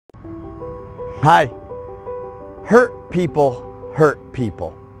Hi. Hurt people hurt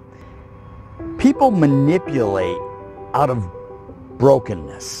people. People manipulate out of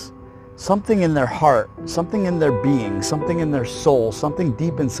brokenness. Something in their heart, something in their being, something in their soul, something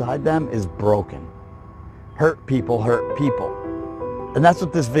deep inside them is broken. Hurt people hurt people. And that's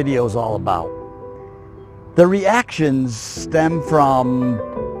what this video is all about. The reactions stem from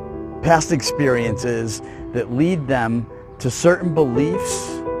past experiences that lead them to certain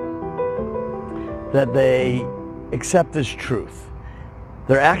beliefs that they accept as truth.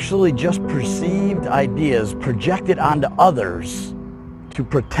 They're actually just perceived ideas projected onto others to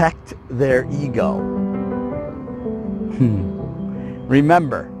protect their ego.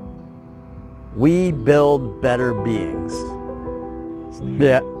 Remember, we build better beings.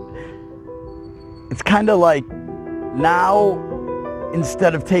 Yeah. It's kind of like now,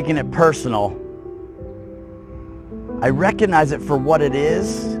 instead of taking it personal, I recognize it for what it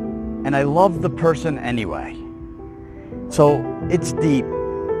is, and I love the person anyway. So it's deep.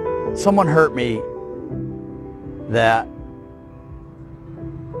 Someone hurt me that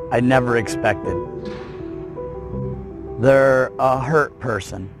I never expected. They're a hurt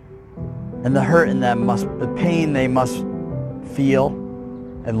person, and the hurt in them the pain they must feel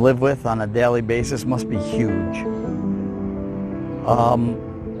and live with on a daily basis must be huge.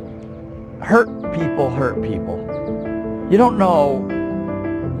 Hurt people hurt people. You don't know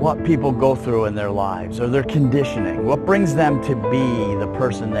what people go through in their lives or their conditioning, what brings them to be the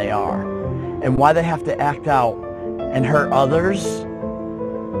person they are, and why they have to act out and hurt others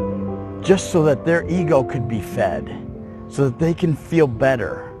just so that their ego could be fed, so that they can feel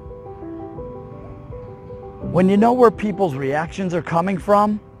better. When you know where people's reactions are coming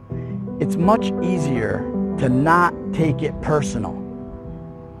from, it's much easier to not take it personal.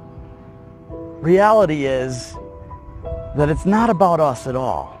 Reality is that it's not about us at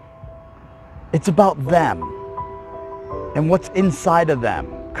all. It's about them and what's inside of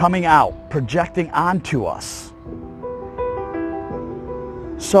them, coming out, projecting onto us.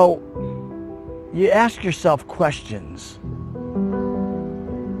 So you ask yourself questions.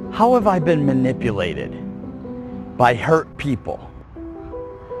 How have I been manipulated by hurt people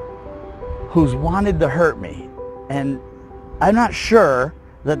who's wanted to hurt me? And I'm not sure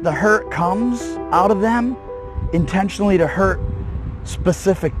that the hurt comes out of them intentionally to hurt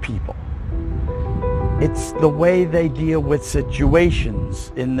specific people. It's the way they deal with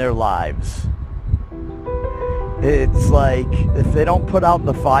situations in their lives. It's like if they don't put out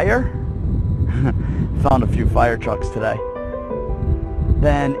the fire, found a few fire trucks today,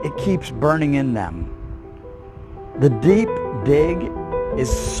 then it keeps burning in them. The deep dig is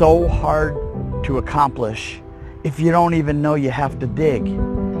so hard to accomplish if you don't even know you have to dig.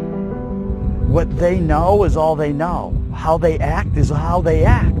 What they know is all they know. How they act is how they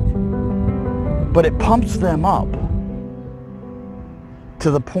act. But it pumps them up to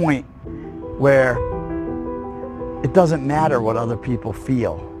the point where it doesn't matter what other people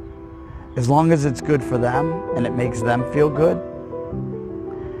feel. As long as it's good for them and it makes them feel good.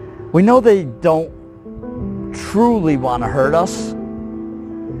 We know they don't truly want to hurt us.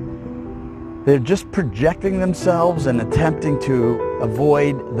 They're just projecting themselves and attempting to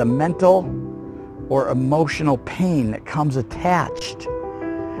avoid the mental or emotional pain that comes attached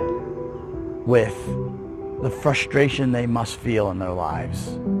with the frustration they must feel in their lives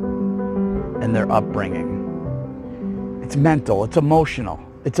and their upbringing. It's mental, it's emotional,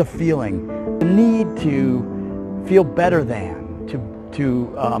 it's a feeling. The need to feel better than,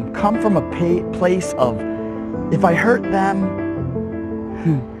 to come from a place of, if I hurt them,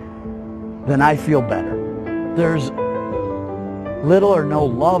 then I feel better. There's little or no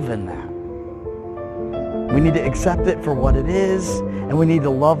love in that. We need to accept it for what it is, and we need to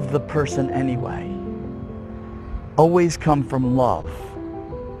love the person anyway. Always come from love.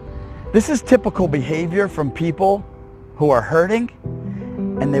 This is typical behavior from people who are hurting,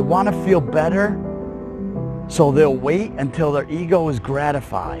 and they want to feel better, so they'll wait until their ego is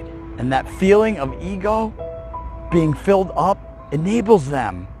gratified. And that feeling of ego being filled up enables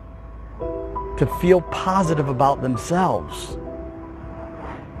them to feel positive about themselves.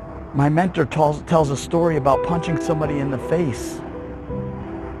 My mentor tells a story about punching somebody in the face,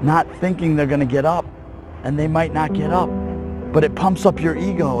 not thinking they're going to get up, and they might not get up, but it pumps up your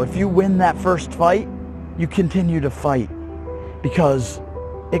ego. If you win that first fight, you continue to fight because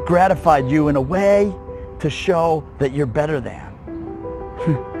it gratified you in a way to show that you're better than.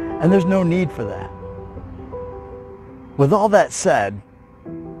 And there's no need for that. With all that said,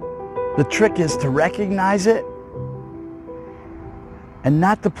 the trick is to recognize it and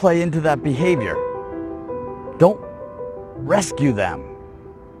not to play into that behavior. Don't rescue them.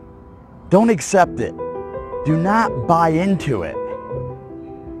 Don't accept it. Do not buy into it.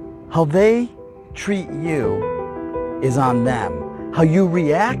 How they treat you is on them. How you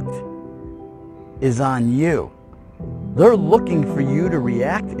react is on you. They're looking for you to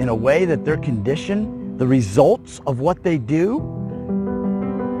react in a way that they're conditioned. The results of what they do,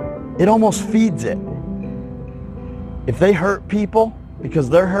 it almost feeds it. If they hurt people because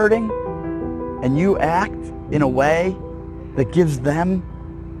they're hurting, and you act in a way that gives them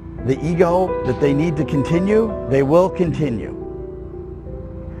the ego that they need to continue, they will continue.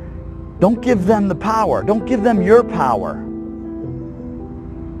 Don't give them the power. Don't give them your power.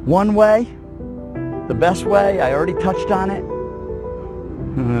 One way, the best way, I already touched on it,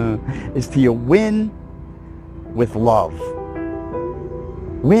 is to win with love.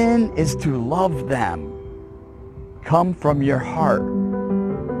 Win is to love them. Come from your heart.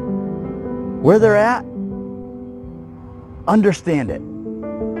 Where they're at, understand it.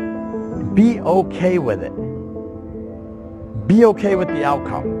 Be okay with it. Be okay with the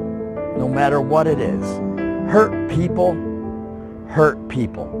outcome, no matter what it is. Hurt people hurt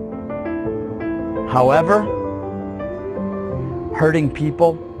people. However, hurting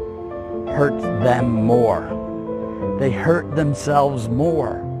people hurts them more. They hurt themselves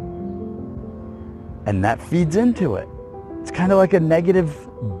more. And that feeds into it. It's kind of like a negative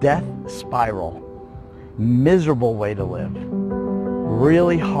death spiral. Miserable way to live.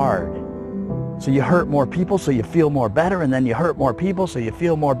 Really hard. So you hurt more people so you feel more better, and then you hurt more people so you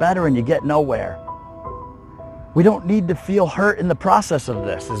feel more better, and you get nowhere. We don't need to feel hurt in the process of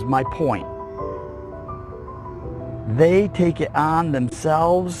this, is my point. They take it on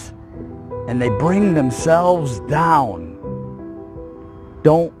themselves and they bring themselves down.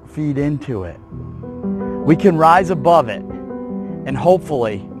 Don't feed into it. We can rise above it, and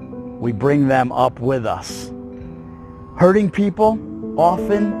hopefully we bring them up with us. Hurting people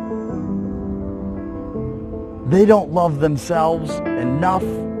often, they don't love themselves enough,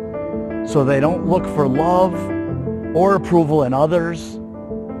 so they don't look for love or approval in others.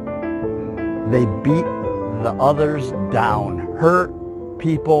 They beat the others down. Hurt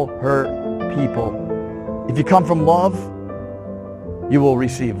people hurt people. If you come from love, you will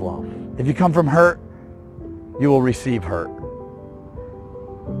receive love. If you come from hurt, you will receive hurt.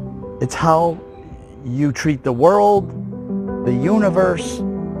 It's how you treat the world, the universe,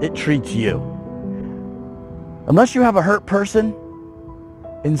 it treats you. Unless you have a hurt person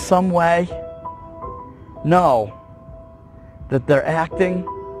in some way, know that they're acting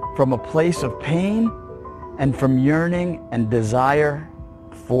from a place of pain and from yearning and desire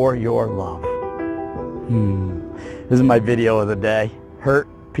for your love. This is my video of the day. Hurt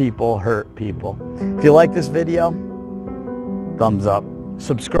people hurt people. If you like this video, thumbs up.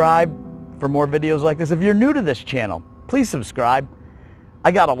 Subscribe for more videos like this. If you're new to this channel, please subscribe.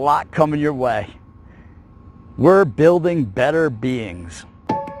 I got a lot coming your way. We're building better beings.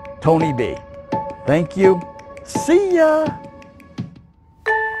 Tony B. Thank you. See ya.